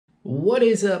What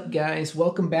is up, guys?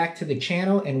 Welcome back to the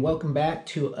channel and welcome back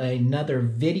to another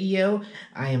video.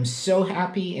 I am so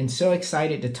happy and so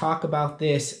excited to talk about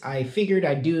this. I figured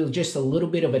I'd do just a little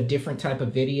bit of a different type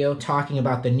of video talking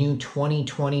about the new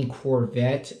 2020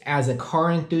 Corvette. As a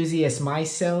car enthusiast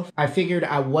myself, I figured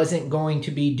I wasn't going to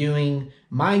be doing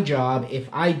my job if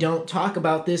I don't talk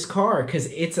about this car because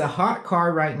it's a hot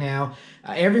car right now.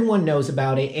 Everyone knows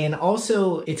about it, and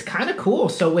also it's kind of cool.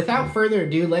 So without further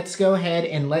ado, let's go ahead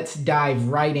and let's dive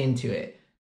right into it.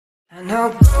 I know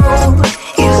gold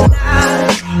is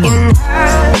not in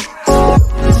her.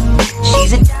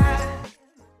 She's a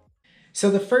So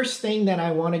the first thing that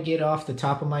I want to get off the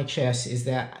top of my chest is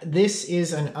that this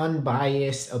is an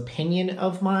unbiased opinion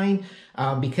of mine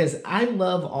because I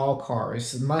love all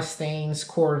cars, Mustangs,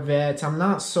 Corvettes. I'm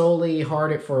not solely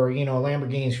hearted for,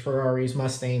 Lamborghinis, Ferraris,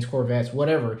 Mustangs, Corvettes,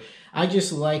 whatever. I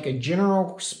just like a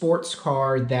general sports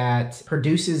car that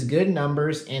produces good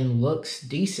numbers and looks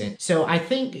decent. So I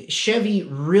think Chevy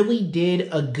really did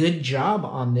a good job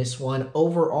on this one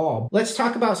overall. Let's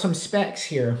talk about some specs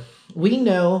here. We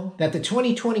know that the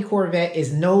 2020 Corvette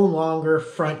is no longer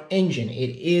front engine.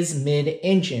 It is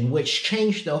mid-engine, which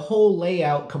changed the whole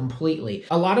layout completely.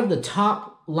 A lot of the top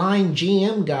line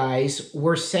GM guys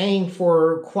were saying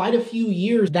for quite a few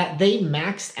years that they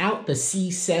maxed out the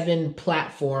C7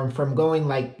 platform from going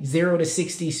like 0 to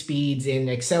 60 speeds and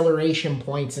acceleration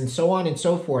points and so on and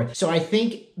so forth. So I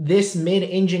think this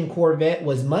mid-engine Corvette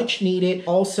was much needed.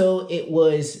 Also, it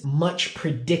was much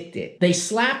predicted. They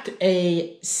slapped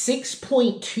a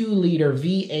 6.2 liter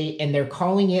V8 and they're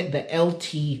calling it the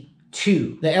LT2.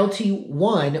 The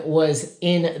LT1 was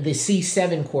in the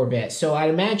C7 Corvette. So I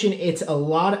imagine it's a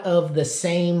lot of the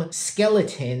same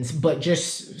skeletons, but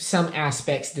just some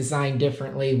aspects designed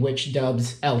differently, which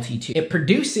dubs LT2. It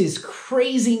produces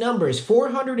crazy numbers,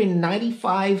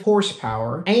 495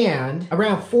 horsepower and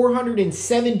around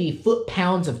 470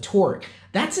 foot-pounds of torque.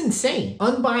 That's insane.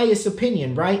 Unbiased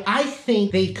opinion, right? I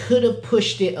think they could have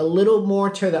pushed it a little more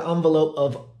to the envelope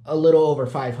of a little over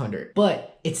 500,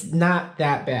 but it's not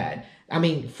that bad. I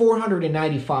mean,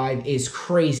 495 is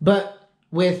crazy, but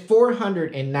with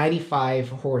 495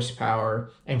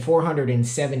 horsepower and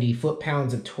 470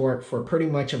 foot-pounds of torque for pretty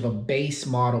much of a base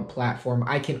model platform,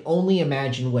 I can only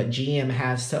imagine what GM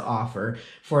has to offer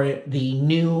for the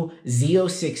new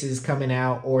Z06s coming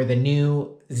out or the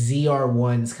new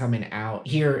ZR1s coming out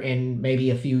here in maybe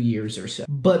a few years or so.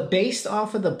 But based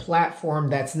off of the platform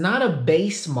that's not a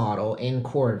base model in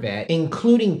Corvette,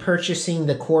 including purchasing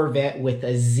the Corvette with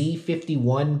a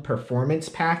Z51 performance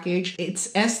package, it's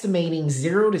estimating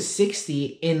 0 to 60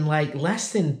 in like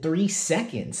less than 3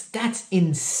 seconds. That's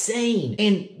insane.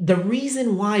 And the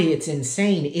reason why it's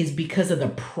insane is because of the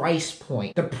price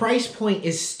point. The price point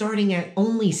is starting at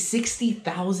only $60,000.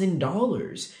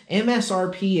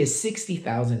 MSRP is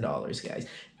 $60,000, guys.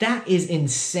 That is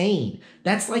insane.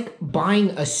 That's like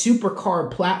buying a supercar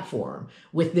platform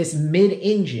with this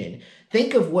mid-engine.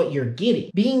 Think of what you're getting.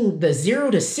 Being the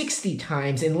 0 to 60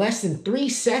 times in less than 3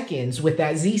 seconds with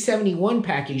that Z71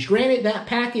 package. Granted, that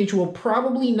package will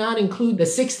probably not include the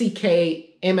 60K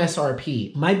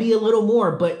MSRP. Might be a little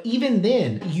more, but even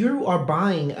then, you are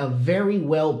buying a very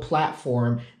well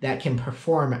platform that can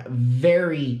perform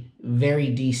very, very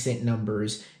decent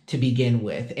numbers to begin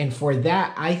with. And for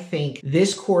that, I think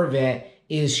this Corvette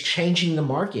is changing the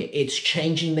market. It's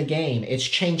changing the game. It's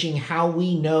changing how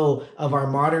we know of our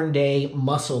modern day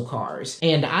muscle cars.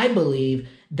 And I believe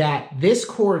that this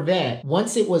Corvette,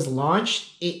 once it was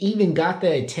launched, it even got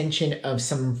the attention of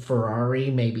some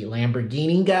Ferrari, maybe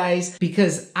Lamborghini guys,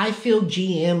 because I feel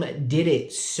GM did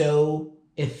it so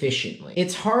efficiently.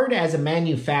 It's hard as a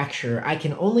manufacturer, I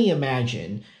can only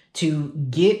imagine, to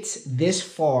get this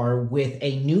far with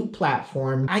a new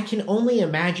platform. I can only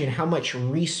imagine how much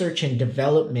research and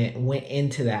development went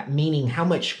into that, meaning how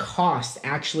much cost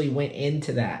actually went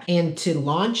into that. And to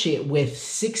launch it with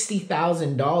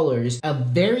 $60,000, a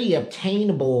very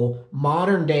obtainable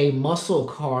modern day muscle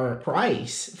car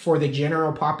price for the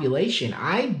general population,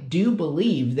 I do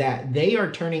believe that they are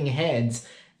turning heads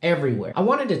everywhere. I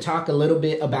wanted to talk a little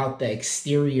bit about the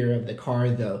exterior of the car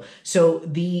though. So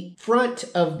the front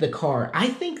of the car, I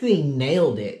think they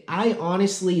nailed it. I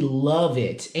honestly love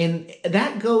it. And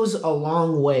that goes a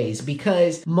long ways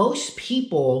because most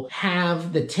people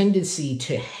have the tendency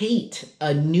to hate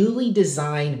a newly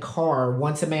designed car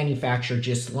once a manufacturer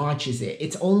just launches it.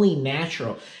 It's only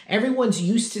natural. Everyone's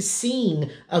used to seeing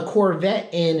a Corvette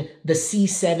in the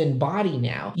C7 body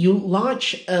now. You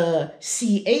launch a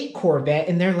C8 Corvette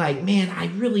and they're like, man, I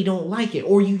really don't like it.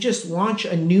 Or you just launch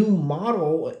a new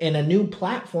model and a new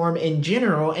platform in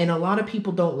general, and a lot of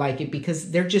people don't like it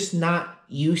because they're just not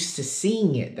used to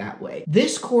seeing it that way.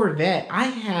 This Corvette, I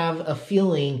have a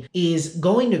feeling, is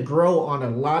going to grow on a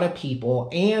lot of people,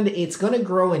 and it's going to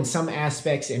grow in some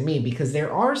aspects in me because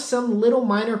there are some little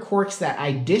minor quirks that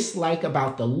I dislike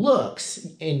about the looks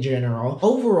in general.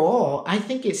 Overall, I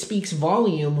think it speaks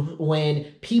volume when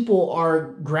people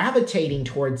are gravitating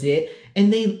towards it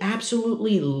and they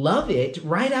absolutely love it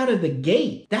right out of the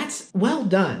gate. That's well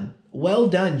done. Well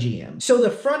done, GM. So the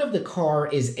front of the car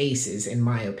is aces, in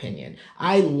my opinion.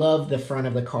 I love the front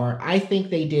of the car. I think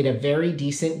they did a very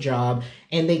decent job,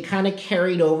 and they kind of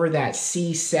carried over that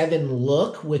C7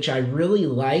 look, which I really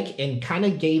like, and kind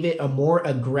of gave it a more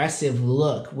aggressive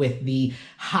look with the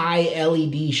high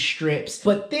LED strips.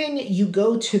 But then you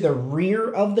go to the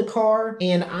rear of the car,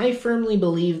 and I firmly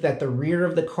believe that the rear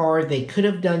of the car, they could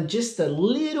have done just a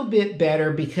little bit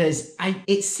better because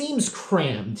it seems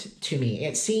crammed to me.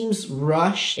 It seems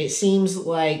rushed. It seems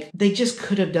like they just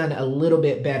could have done a little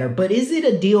bit better. But is it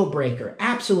a deal breaker?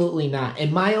 Absolutely not.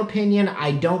 In my opinion,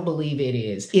 I don't believe it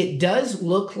is. It does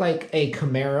look like a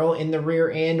Camaro in the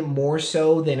rear end more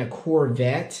so than a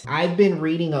Corvette. I've been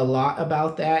reading a lot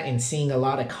about that and seeing a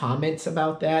lot of comments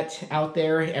about that out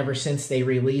there ever since they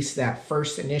released that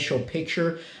first initial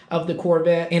picture of the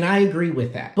Corvette, and I agree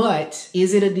with that. But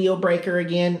is it a deal breaker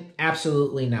again?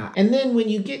 Absolutely not. And then when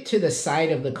you get to the side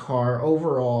of the car,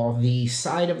 overall, the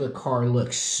side of the car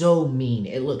looks so mean.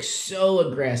 It looks so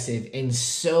aggressive and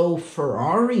so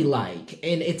Ferrari-like,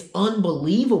 and it's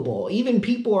unbelievable. Even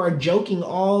people are joking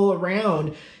all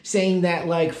around saying that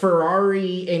like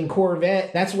Ferrari and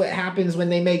Corvette, that's what happens when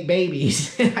they make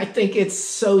babies. I think it's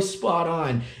so spot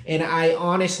on. And I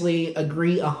honestly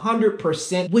agree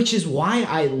 100%, which is why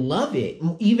I love it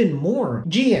even more.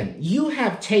 GM, you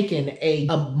have taken a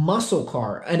muscle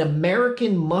car, an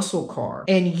American muscle car,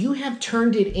 and you have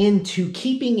turned it into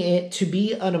keeping it to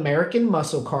be an American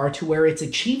muscle car to where it's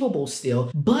achievable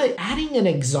still, but adding an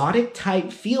exotic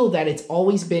type feel that it's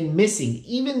always been missing.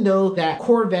 Even though that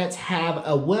Corvettes have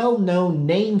a well-known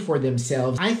name for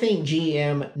themselves, I think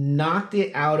GM knocked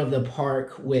it out of the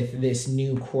park with this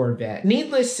new Corvette.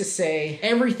 Needless to say,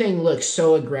 everything looks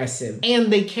so aggressive,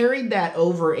 and they carried that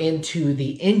over into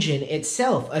the engine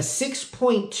itself, a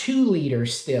 6.2 liter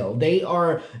still. They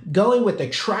are going with the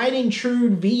tried and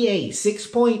true V8,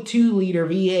 6.2 liter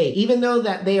V8, even though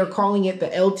that they are calling it the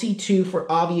LT2 for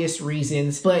obvious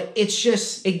reasons, but it's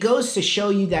just, it goes to show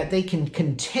you that they can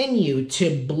continue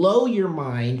to blow your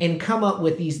mind and come up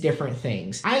with these different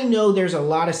things. I know there's a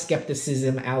lot of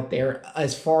skepticism out there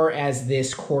as far as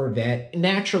this Corvette,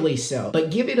 naturally so, but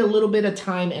give it a little bit of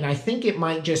time and I think it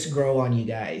might just grow on you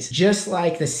guys, just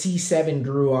like the C7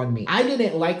 grew on me. I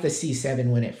didn't like the C7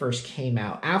 when it first came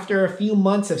out. After a few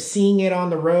months of seeing it on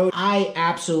the road, I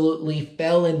absolutely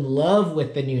fell in love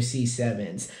with the new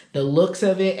C7s. The looks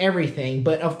of it, everything,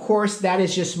 but of course that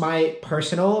is just my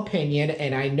personal opinion,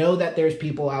 and I know that there's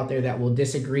people out there that will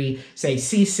disagree, say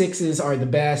C6s are the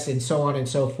best and so on and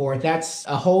so forth. That's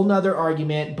a whole nother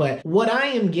argument, but what I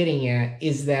am getting at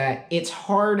is that it's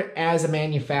hard as a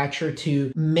manufacturer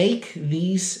to make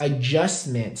these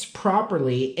adjustments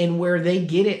properly and where they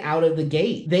get it out of the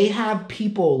gate. They have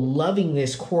people loving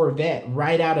this Corvette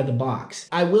right out of the box.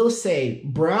 I will say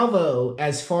bravo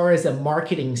as far as a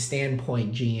marketing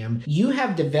standpoint, GM. You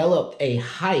have developed a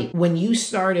hype when you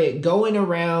started going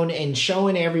around and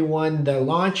showing everyone the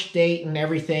launch date and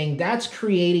everything. That's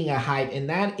creating a hype, and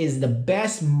that is the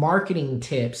best marketing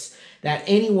tips that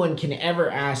anyone can ever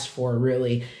ask for,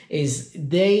 really, is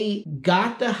they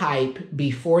got the hype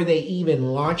before they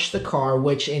even launched the car,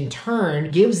 which in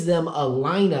turn gives them a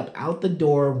lineup out the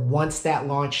door once that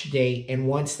launch date and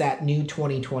once that new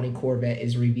 2020 Corvette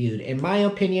is reviewed. In my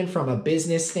opinion, from a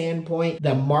business standpoint,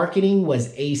 the marketing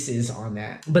was aces on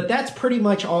that. But that's pretty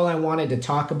much all I wanted to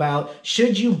talk about.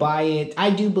 Should you buy it? I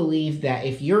do believe that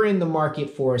if you're in the market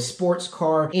for a sports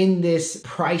car in this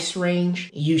price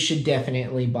range, you should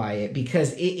definitely buy it,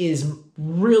 because it is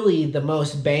really the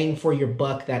most bang for your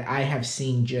buck that I have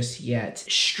seen just yet,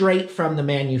 straight from the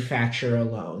manufacturer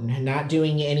alone, not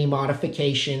doing any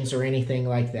modifications or anything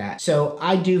like that. So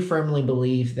I do firmly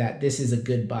believe that this is a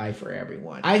good buy for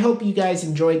everyone. I hope you guys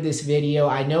enjoyed this video.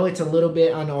 I know it's a little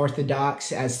bit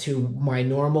unorthodox as to my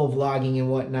normal vlogging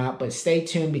and whatnot, but stay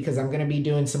tuned because I'm going to be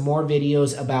doing some more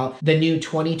videos about the new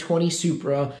 2020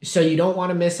 Supra, so you don't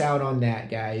want to miss out on that,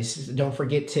 guys. Don't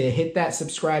forget to hit that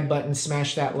subscribe button,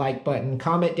 smash that like button,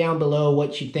 comment down below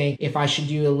what you think. If I should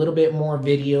do a little bit more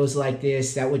videos like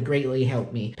this, that would greatly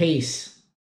help me. Peace.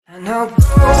 And although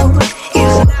it's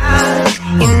not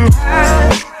in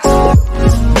her,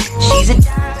 she's a